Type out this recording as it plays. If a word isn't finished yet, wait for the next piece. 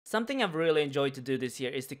Something I've really enjoyed to do this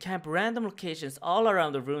year is to camp random locations all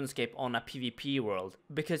around the RuneScape on a PvP world,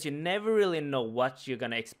 because you never really know what you're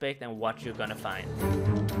gonna expect and what you're gonna find.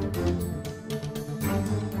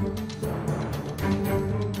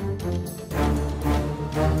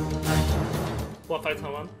 What, fight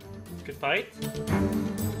someone? Good fight.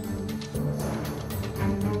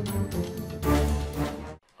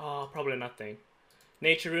 Oh, probably nothing.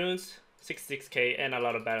 Nature runes, 66k, and a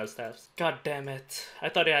lot of battle staffs. God damn it, I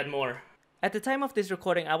thought I had more. At the time of this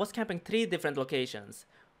recording, I was camping 3 different locations: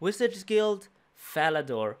 Wizards Guild,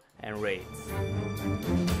 Falador, and Raids.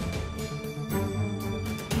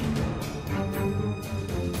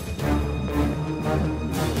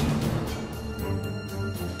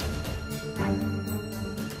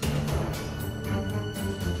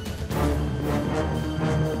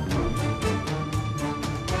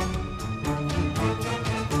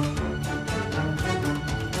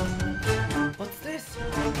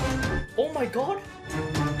 Oh my god!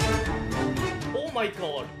 Oh my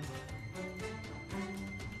god!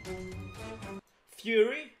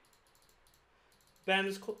 Fury?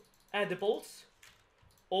 Bandits edibles?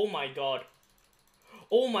 Oh my god!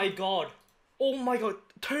 Oh my god! Oh my god!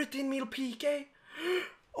 13 mil PK?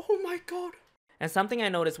 Oh my god! And something I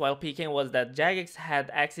noticed while PKing was that Jagex had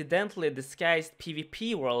accidentally disguised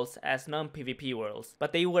PvP worlds as non-PvP worlds,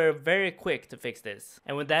 but they were very quick to fix this.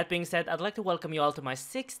 And with that being said, I'd like to welcome you all to my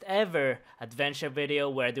 6th ever adventure video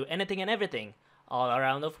where I do anything and everything all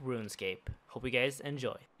around of RuneScape. Hope you guys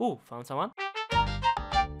enjoy. Ooh, found someone?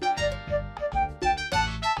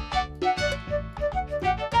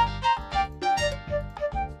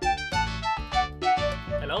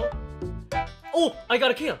 Hello? Oh, I got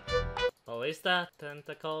a kill! Ballista,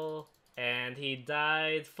 tentacle, and he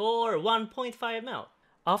died for 1.5 mil.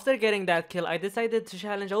 After getting that kill, I decided to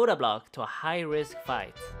challenge Odablock to a high-risk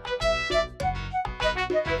fight.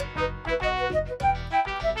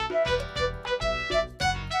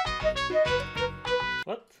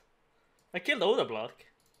 What? I killed Odablock?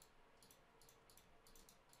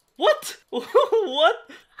 What?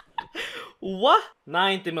 What? What?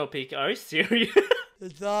 90 mil peak, are you serious?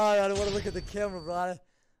 It's alright, I don't want to look at the camera, bro.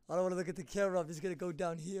 I don't want to look at the camera, I'm just gonna go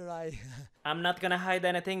down here, I'm not gonna hide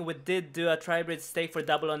anything, we did do a tri-bridge stake for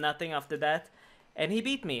double or nothing after that. And he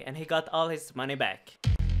beat me, and he got all his money back.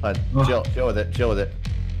 Chill with it, chill with it.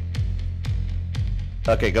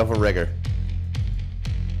 Okay, go for rigor.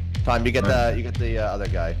 Tom, you get the other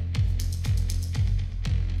guy.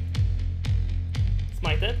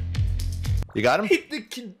 Smite it. You got him?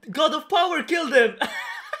 The God of Power killed him!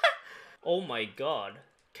 Oh my god.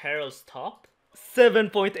 Carol's top?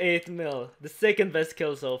 7.8 mil, the 2nd best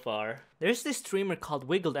kill so far. There's this streamer called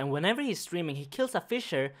Wiggled, and whenever he's streaming, he kills a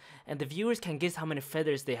fisher, and the viewers can guess how many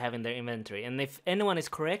feathers they have in their inventory. And if anyone is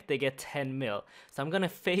correct, they get 10 mil. So I'm gonna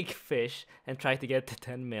fake fish and try to get to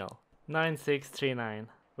 10 mil. 9639.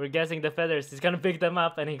 We're guessing the feathers. He's gonna pick them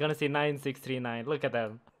up, and he's gonna see 9639. Look at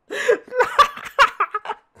them.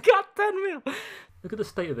 Got 10 mil. Look at the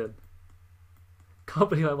state of it. Can't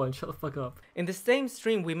believe I won, shut the fuck up. In the same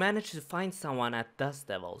stream, we managed to find someone at Dust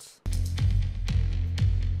Devils.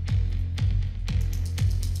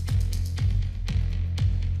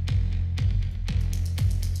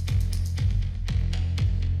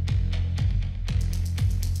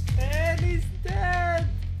 And he's dead!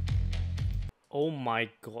 Oh my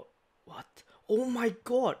god. What? Oh my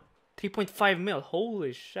god! 3.5 mil,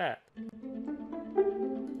 holy shit.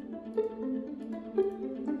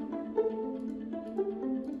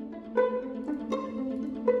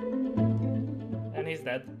 He's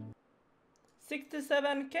dead.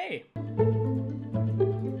 67k.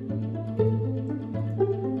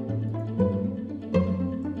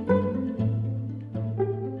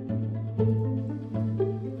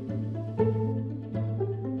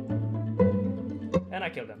 And I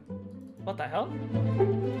killed him. What the hell?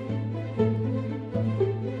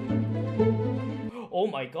 Oh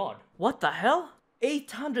my god. What the hell?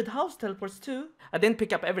 800 house teleports too? I didn't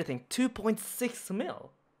pick up everything. 2.6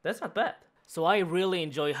 mil. That's not bad. So I really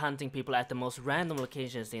enjoy hunting people at the most random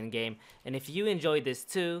locations in game, and if you enjoy this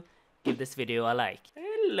too, give this video a like.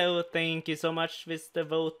 Hello, thank you so much, Mr.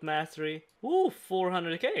 Vote Mastery. Ooh,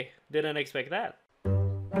 400k. Didn't expect that.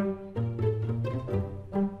 Ooh.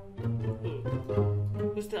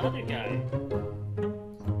 Who's the other guy?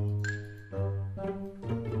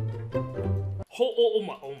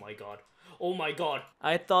 Oh my god. Oh my god.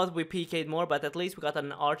 I thought we PK'd more, but at least we got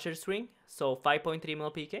an archer's ring, so 5.3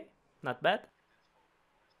 mil PK. Not bad.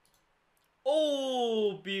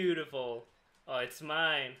 Oh, beautiful. Oh, it's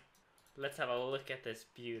mine. Let's have a look at this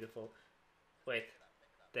beautiful. Wait,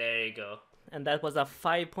 there you go. And that was a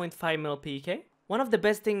 5.5 mil PK. One of the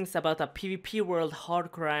best things about a PvP world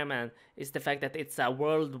hardcore Ironman is the fact that it's a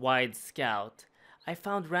worldwide scout. I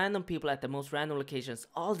found random people at the most random locations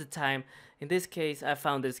all the time. In this case, I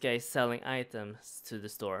found this guy selling items to the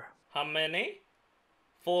store. How many?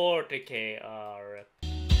 40k. Alright.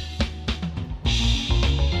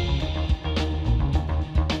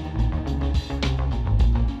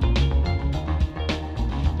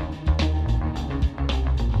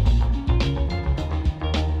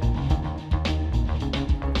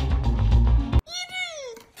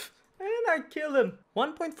 I killed him.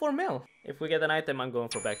 1.4 mil. If we get an item, I'm going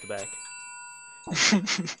for back to back.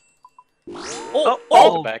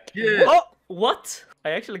 Back. Yeah. Oh, what?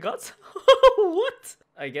 I actually got some. What?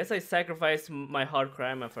 I guess I sacrificed my hard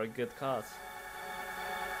crime for a good cause.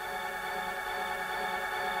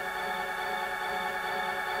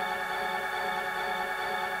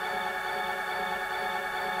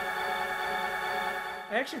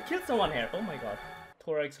 I actually killed someone here. Oh my god.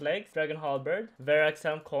 Thorax legs, dragon halberd, Verax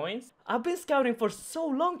helm coins. I've been scouting for so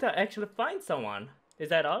long to actually find someone. Is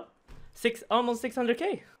that all? Almost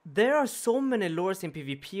 600k. There are so many lures in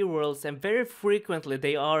PvP worlds, and very frequently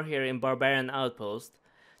they are here in Barbarian Outpost.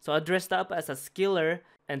 So I dressed up as a skiller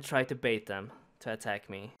and tried to bait them to attack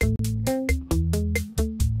me.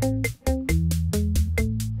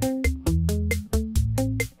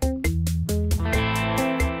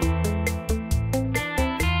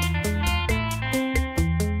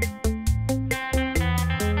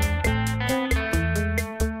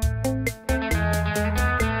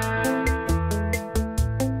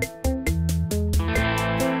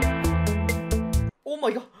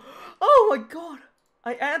 Oh my god!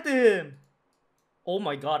 I added him! Oh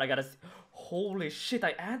my god, I gotta see. Holy shit,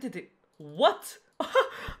 I added it. What?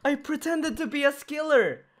 I pretended to be a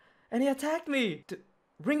skiller! And he attacked me!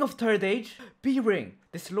 Ring of Third Age? B-Ring.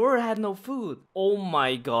 This lure had no food. Oh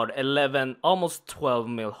my god, 11, almost 12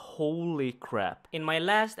 mil. Holy crap. In my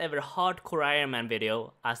last ever hardcore Ironman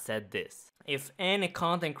video, I said this. If any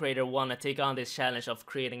content creator wanna take on this challenge of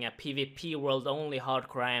creating a PvP world only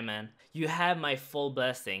hardcore Ironman, you have my full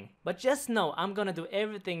blessing. But just know I'm gonna do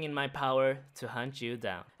everything in my power to hunt you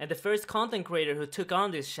down. And the first content creator who took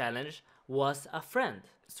on this challenge was a friend.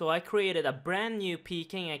 So I created a brand new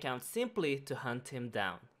PKing account simply to hunt him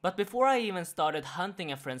down. But before I even started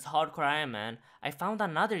hunting a friend's hardcore Ironman, I found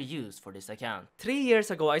another use for this account. 3 years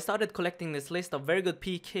ago, I started collecting this list of very good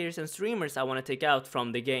PKers and streamers I want to take out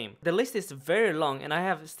from the game. The list is very long and I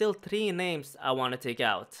have still 3 names I want to take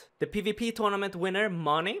out. The PvP tournament winner,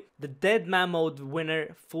 Money, the Dead Man mode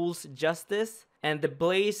winner, Fool's Justice, and the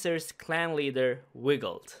Blazers clan leader,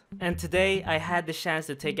 Wiggled. And today I had the chance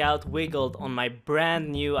to take out Wiggled on my brand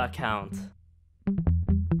new account.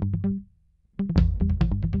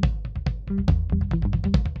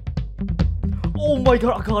 Oh my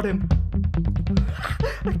god, I got him!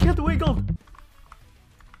 I killed Wiggled!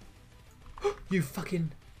 You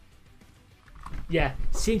fucking... Yeah,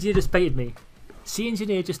 Sea Engineer just baited me. Sea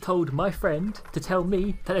Engineer just told my friend to tell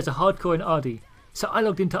me that there's a hardcore in Ardy. So I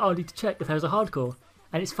logged into Ardy to check if there was a hardcore.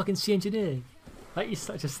 And it's fucking Sea Engineer. Like, he's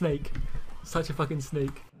such a snake. Such a fucking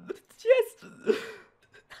snake. Yes!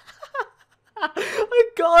 I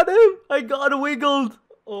got him! I got Wiggled!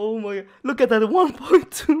 Oh my god. Look at that,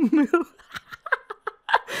 1.2 mil!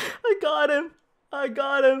 I got him! I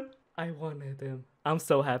got him! I wanted him. I'm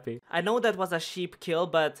so happy. I know that was a sheep kill,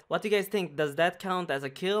 but what do you guys think? Does that count as a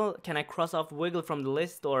kill? Can I cross off Wiggle from the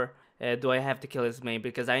list, or do I have to kill his main?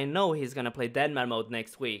 Because I know he's gonna play Deadman mode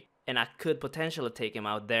next week, and I could potentially take him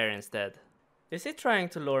out there instead. Is he trying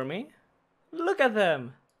to lure me? Look at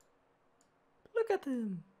him! Look at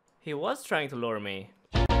him! He was trying to lure me.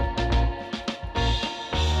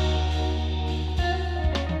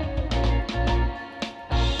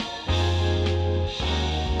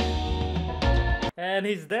 And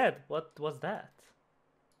he's dead. What was that?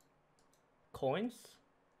 Coins?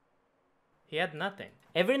 He had nothing.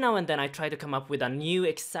 Every now and then I try to come up with a new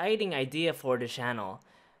exciting idea for the channel.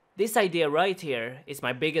 This idea right here is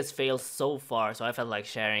my biggest fail so far, so I felt like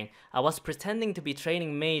sharing. I was pretending to be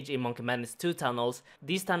training mage in Monkey Madness 2 tunnels.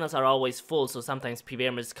 These tunnels are always full, so sometimes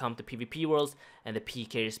PvMers come to PvP worlds and the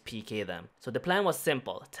PKers PK them. So the plan was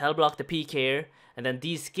simple: tail block the PKer and then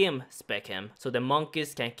de-skim spec him, so the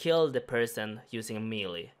monkeys can kill the person using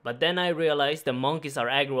melee. But then I realized the monkeys are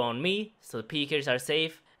aggro on me, so the PKers are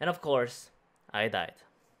safe, and of course, I died.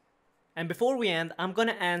 And before we end, I'm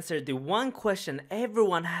gonna answer the one question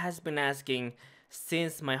everyone has been asking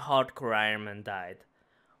since my hardcore Ironman died.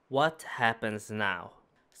 What happens now?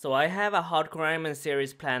 So I have a hardcore Ironman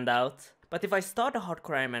series planned out, but if I start a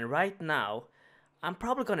hardcore Ironman right now, I'm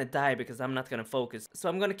probably gonna die because I'm not gonna focus. So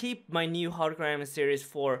I'm gonna keep my new hardcore Ironman series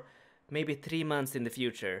for maybe 3 months in the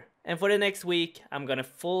future. And for the next week, I'm gonna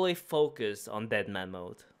fully focus on Deadman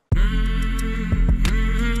mode.